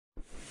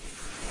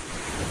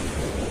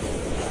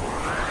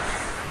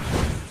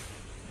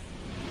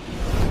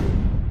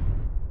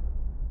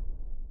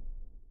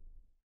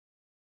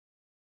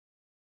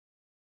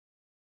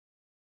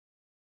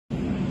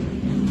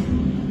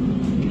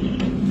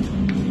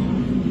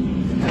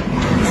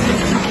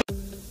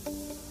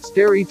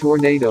scary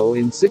tornado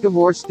in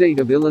Sycamore, state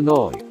of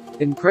Illinois.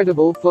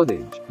 Incredible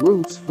footage.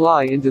 Roofs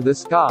fly into the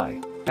sky.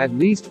 At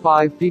least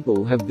 5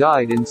 people have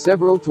died in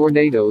several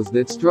tornadoes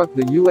that struck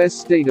the U.S.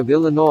 state of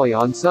Illinois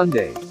on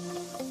Sunday.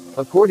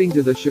 According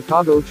to the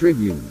Chicago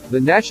Tribune,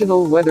 the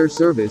National Weather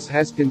Service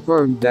has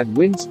confirmed that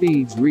wind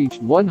speeds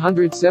reached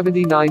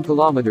 179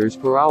 kilometers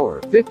per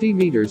hour, 50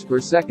 meters per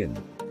second.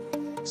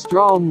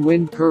 Strong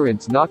wind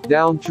currents knocked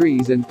down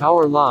trees and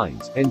power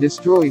lines, and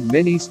destroyed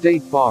many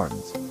state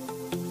farms.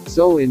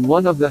 So in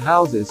one of the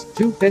houses,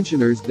 2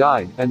 pensioners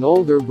died, an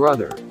older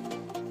brother.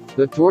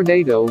 The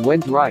tornado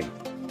went right